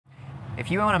If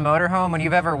you own a motorhome and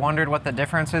you've ever wondered what the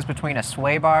difference is between a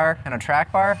sway bar and a track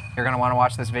bar, you're going to want to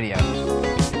watch this video.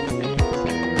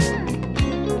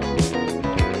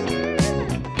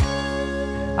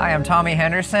 Hi, I'm Tommy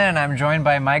Henderson and I'm joined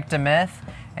by Mike DeMith,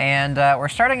 and we're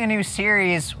starting a new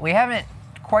series. We haven't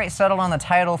quite settled on the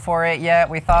title for it yet.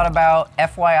 We thought about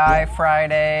FYI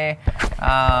Friday,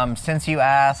 since you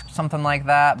asked, something like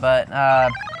that,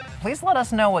 but please let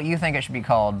us know what you think it should be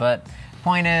called. But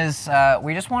point is,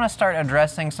 we just want to start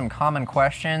addressing some common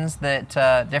questions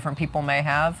that different people may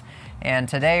have. And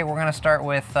today we're going to start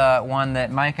with one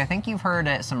that, Mike, I think you've heard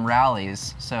at some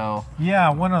rallies. So yeah,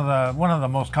 one of the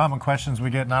most common questions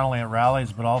we get not only at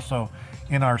rallies but also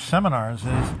in our seminars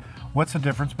is, what's the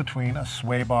difference between a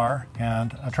sway bar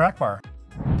and a track bar?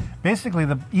 Basically,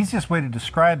 the easiest way to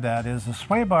describe that is the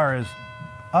sway bar is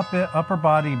upper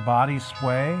body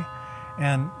sway,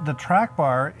 and the track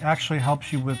bar actually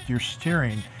helps you with your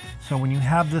steering. So when you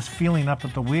have this feeling up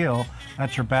at the wheel,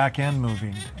 that's your back end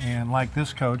moving. And like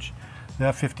this coach, the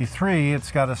F53,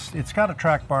 it's got a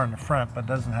track bar in the front, but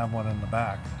doesn't have one in the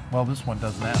back. Well, this one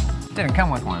does now. Didn't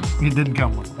come with one. It didn't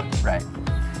come with one. Right.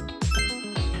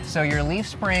 So your leaf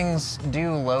springs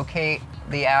do locate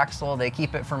the axle. They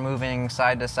keep it from moving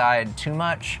side to side too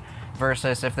much,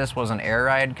 versus if this was an air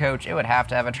ride coach, it would have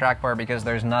to have a track bar because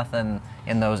there's nothing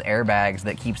in those airbags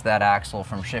that keeps that axle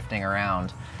from shifting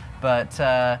around. But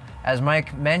as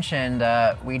Mike mentioned,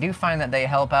 we do find that they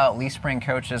help out leaf spring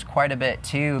coaches quite a bit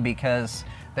too, because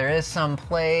there is some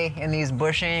play in these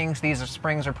bushings. These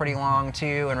springs are pretty long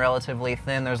too and relatively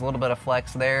thin. There's a little bit of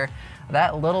flex there.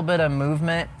 That little bit of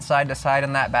movement side to side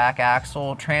in that back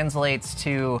axle translates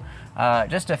to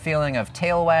just a feeling of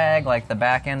tail wag, like the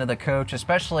back end of the coach,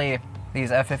 especially these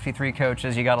F53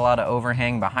 coaches. You got a lot of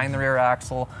overhang behind the rear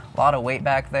axle, a lot of weight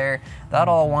back there. That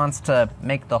all wants to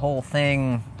make the whole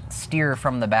thing steer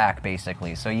from the back,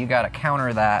 basically. So you got to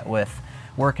counter that with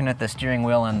working at the steering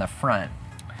wheel in the front.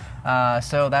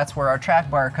 So that's where our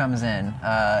track bar comes in.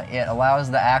 It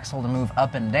allows the axle to move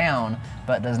up and down,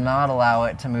 but does not allow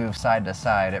it to move side to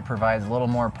side. It provides a little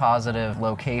more positive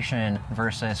location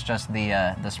versus just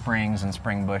the springs and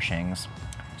spring bushings.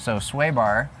 So sway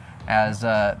bar, as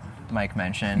Mike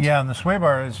mentioned. Yeah, and the sway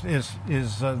bar is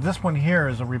this one here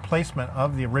is a replacement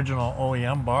of the original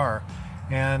OEM bar,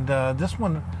 and this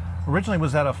one originally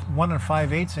was at a 1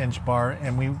 5/8 inch bar,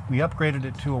 and we upgraded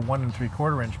it to a 1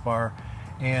 3/4 inch bar.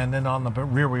 And then on the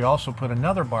rear, we also put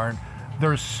another bar.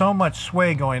 There's so much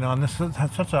sway going on. This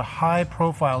has such a high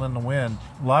profile in the wind.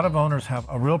 A lot of owners have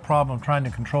a real problem trying to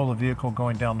control the vehicle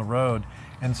going down the road.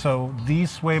 And so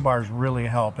these sway bars really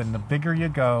help. And the bigger you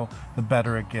go, the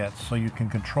better it gets. So you can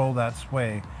control that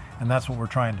sway. And that's what we're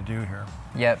trying to do here.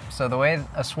 Yep. So the way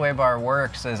a sway bar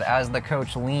works is, as the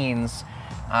coach leans,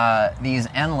 these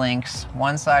end links,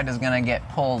 one side is going to get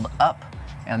pulled up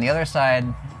and the other side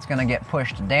is going to get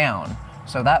pushed down.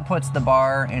 So that puts the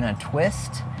bar in a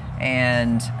twist,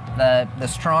 and the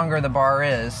stronger the bar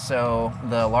is, so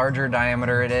the larger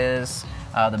diameter it is,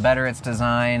 the better it's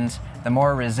designed, the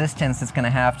more resistance it's going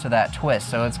to have to that twist.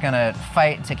 So it's going to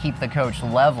fight to keep the coach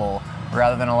level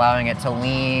rather than allowing it to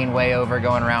lean way over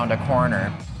going around a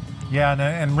corner. Yeah,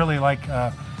 and really, like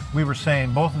we were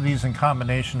saying, both of these in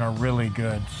combination are really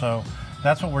good. So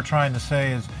that's what we're trying to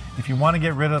say is, if you want to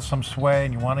get rid of some sway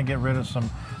and you want to get rid of some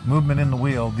movement in the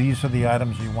wheel, these are the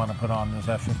items you want to put on this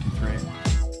F53.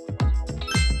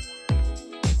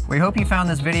 We hope you found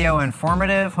this video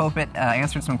informative. Hope it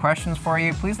answered some questions for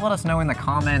you. Please let us know in the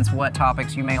comments what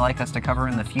topics you may like us to cover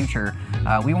in the future.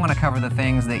 We want to cover the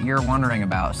things that you're wondering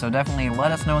about, so definitely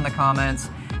let us know in the comments.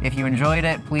 If you enjoyed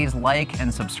it, please like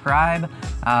and subscribe.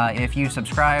 If you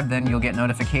subscribe, then you'll get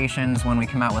notifications when we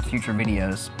come out with future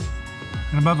videos.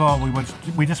 And above all,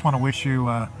 we just want to wish you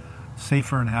a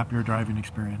safer and happier driving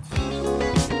experience.